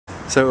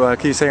So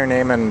can you say your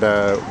name and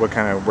what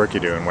kind of work you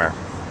do and where?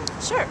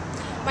 Sure.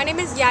 My name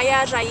is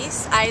Yaya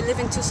Raiz. I live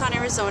in Tucson,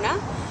 Arizona,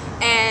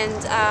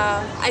 and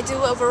I do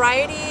a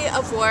variety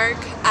of work.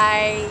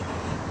 I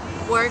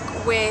work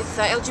with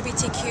the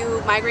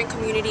LGBTQ migrant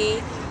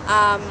community.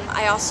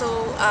 I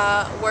also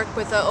work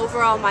with the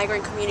overall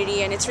migrant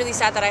community, and it's really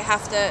sad that I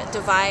have to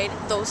divide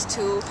those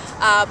two.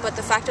 But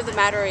the fact of the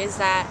matter is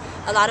that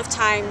a lot of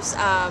times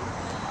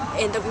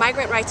in the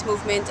migrant rights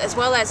movement, as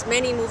well as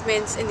many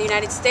movements in the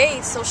United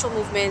States, social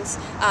movements,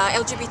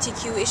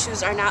 LGBTQ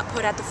issues are not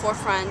put at the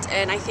forefront,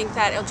 and I think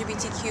that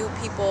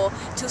LGBTQ people,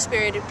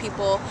 two-spirited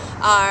people,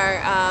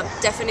 are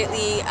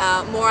definitely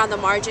more on the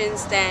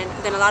margins than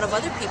a lot of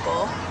other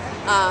people.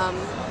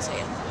 So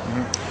yeah.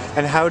 Mm-hmm.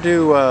 And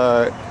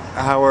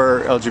how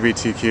are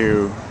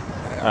LGBTQ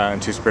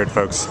and two-spirit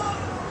folks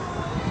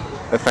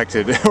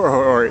affected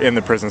or in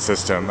the prison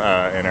system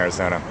in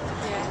Arizona?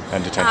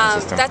 And detention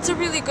system? That's a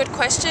really good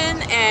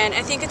question, and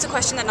I think it's a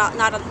question that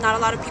not a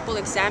lot of people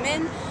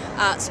examine.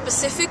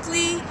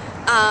 Specifically,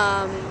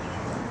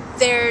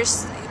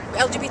 there's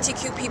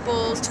LGBTQ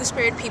people,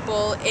 two-spirit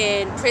people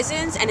in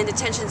prisons and in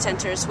detention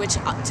centers, which,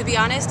 to be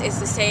honest,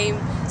 is the same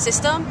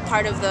system,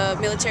 part of the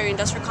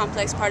military-industrial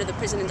complex, part of the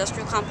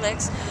prison-industrial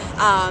complex,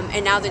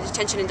 and now the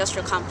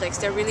detention-industrial complex.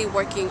 They're really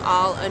working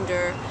all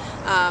under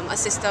a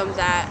system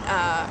that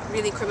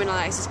really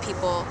criminalizes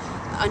people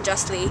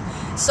unjustly.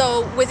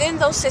 So within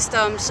those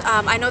systems,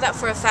 I know that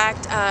for a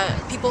fact,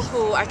 people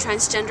who are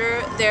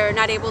transgender, they're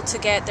not able to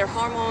get their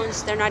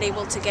hormones, they're not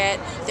able to get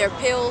their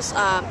pills,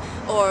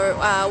 or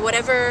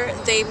whatever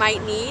they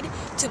might need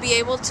to be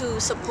able to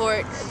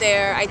support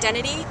their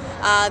identity.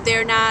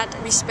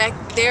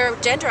 Their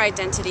gender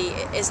identity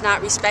is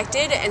not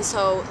respected, and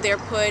so they're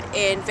put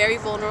in very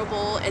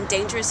vulnerable and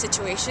dangerous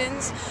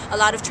situations. A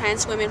lot of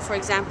trans women, for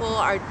example,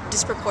 are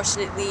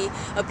disproportionately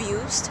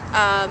abused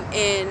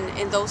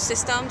in those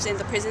systems, in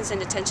the prisons and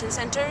detention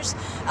centers,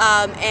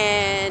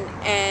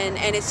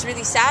 and it's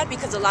really sad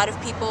because a lot of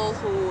people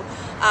who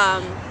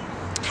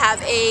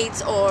have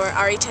AIDS or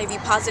are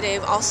HIV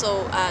positive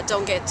also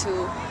don't get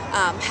to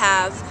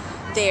have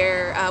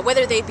their,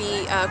 whether they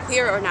be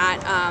queer or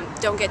not,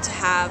 don't get to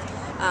have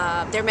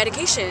their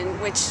medication,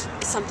 which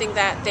is something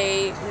that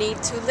they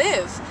need to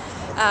live.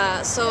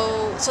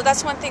 So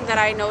that's one thing that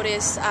I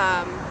notice,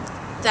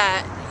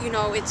 that, you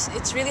know,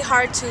 it's really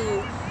hard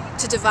to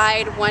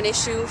divide one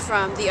issue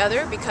from the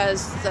other,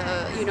 because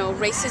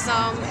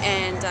racism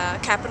and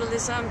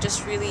capitalism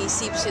just really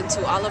seeps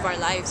into all of our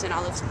lives in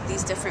all of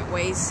these different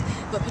ways,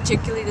 but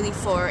particularly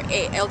for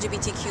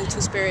LGBTQ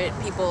two-spirit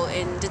people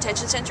in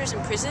detention centers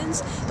and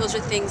prisons, those are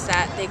things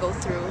that they go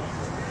through.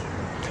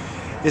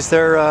 Is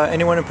there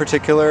anyone in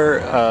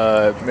particular,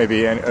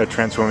 maybe a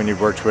trans woman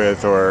you've worked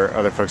with or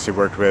other folks you've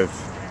worked with,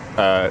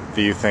 that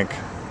you think,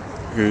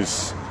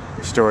 whose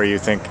story you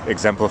think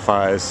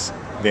exemplifies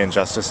the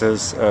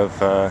injustices of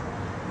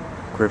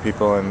queer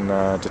people in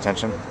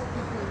detention?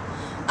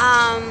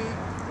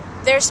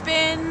 There's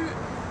been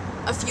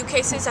a few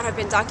cases that have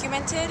been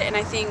documented, and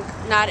I think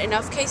not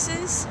enough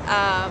cases.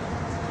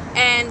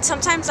 And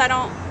sometimes I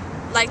don't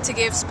like to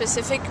give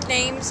specific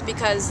names,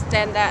 because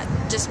then that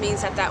just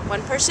means that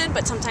one person,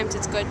 but sometimes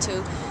it's good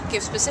to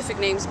give specific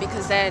names,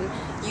 because then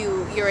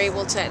you're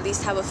able to at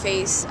least have a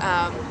face.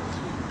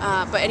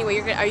 But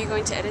anyway, are you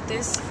going to edit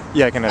this?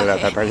 Yeah, I can edit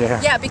out that part,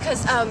 yeah. Yeah,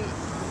 because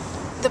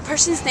the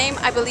person's name,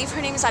 I believe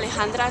her name is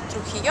Alejandra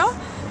Trujillo,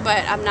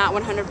 but I'm not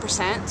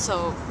 100%,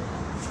 so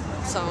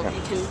yeah.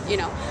 You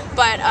can,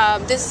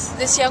 But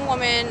this young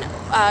woman,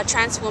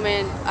 trans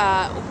woman,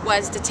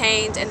 was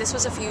detained, and this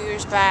was a few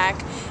years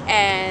back,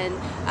 and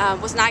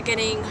was not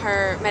getting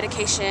her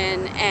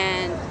medication,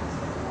 and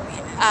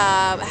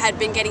had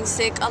been getting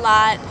sick a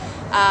lot,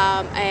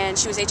 and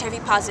she was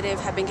HIV positive,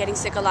 had been getting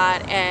sick a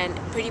lot, and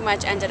pretty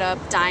much ended up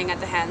dying at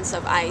the hands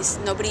of ICE.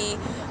 Nobody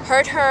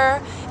heard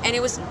her, and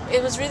it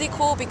was really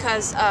cool,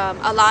 because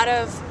a lot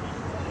of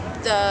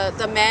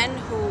the men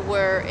who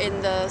were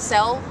in the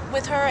cell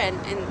with her and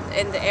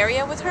in the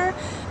area with her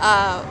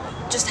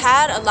just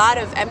had a lot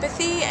of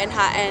empathy,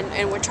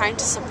 and were trying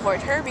to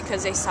support her,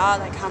 because they saw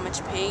like how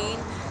much pain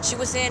she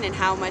was in and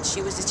how much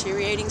she was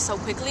deteriorating so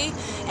quickly.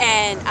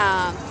 And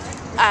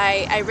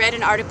I read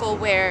an article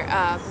where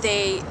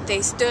they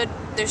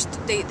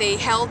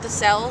held the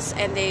cells,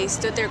 and they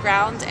stood their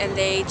ground, and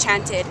they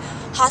chanted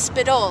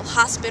 "Hospital,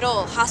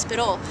 hospital,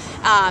 hospital,"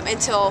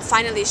 until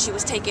finally she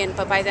was taken.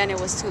 But by then it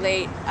was too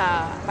late.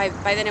 By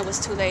then it was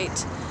too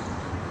late.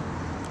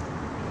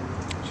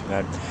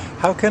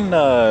 How can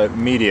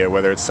media,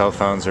 whether it's cell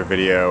phones or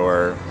video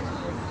or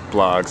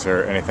blogs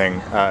or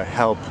anything,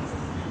 help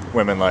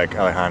women like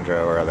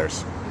Alejandra or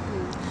others?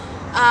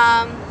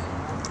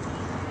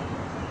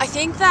 I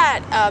think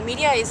that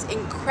media is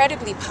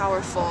incredibly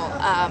powerful,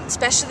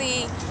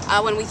 especially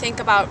when we think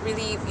about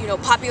really,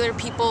 popular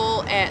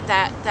people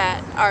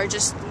that are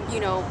just,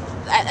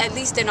 at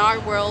least in our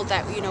world,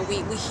 that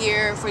we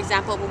hear, for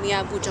example,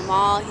 Mumia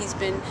Abu-Jamal. He's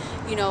been,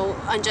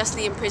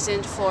 unjustly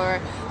imprisoned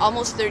for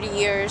almost 30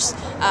 years,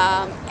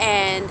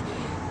 and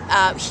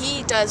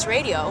he does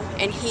radio,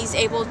 and he's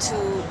able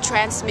to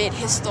transmit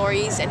his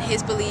stories and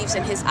his beliefs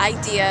and his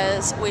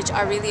ideas, which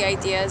are really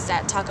ideas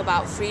that talk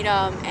about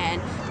freedom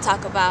and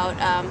talk about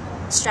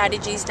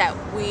strategies that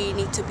we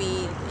need to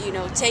be,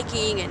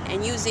 taking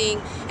and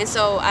using. And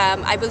so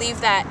I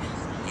believe that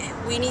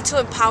we need to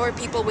empower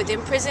people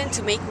within prison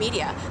to make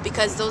media,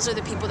 because those are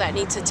the people that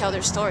need to tell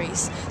their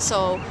stories.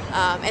 So,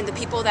 and the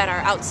people that are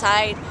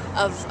outside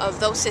of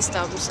those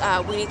systems,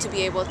 we need to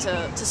be able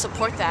to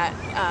support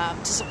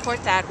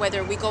that.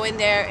 Whether we go in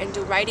there and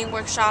do writing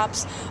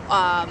workshops,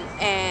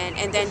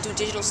 and then do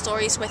digital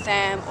stories with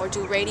them, or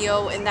do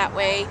radio in that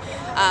way.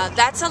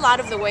 That's a lot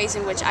of the ways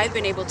in which I've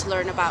been able to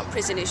learn about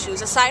prison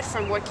issues, aside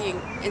from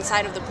working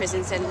inside of the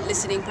prisons and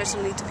listening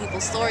personally to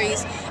people's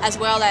stories, as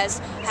well as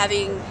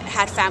having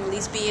had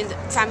family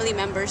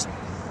members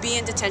be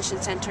in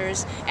detention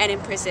centers and in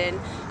prison.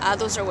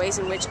 Those are ways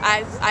in which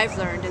I've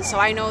learned, and so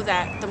I know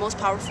that the most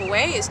powerful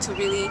way is to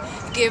really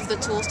give the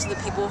tools to the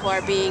people who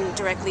are being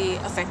directly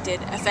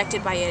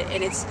affected by it,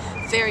 and it's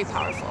very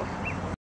powerful.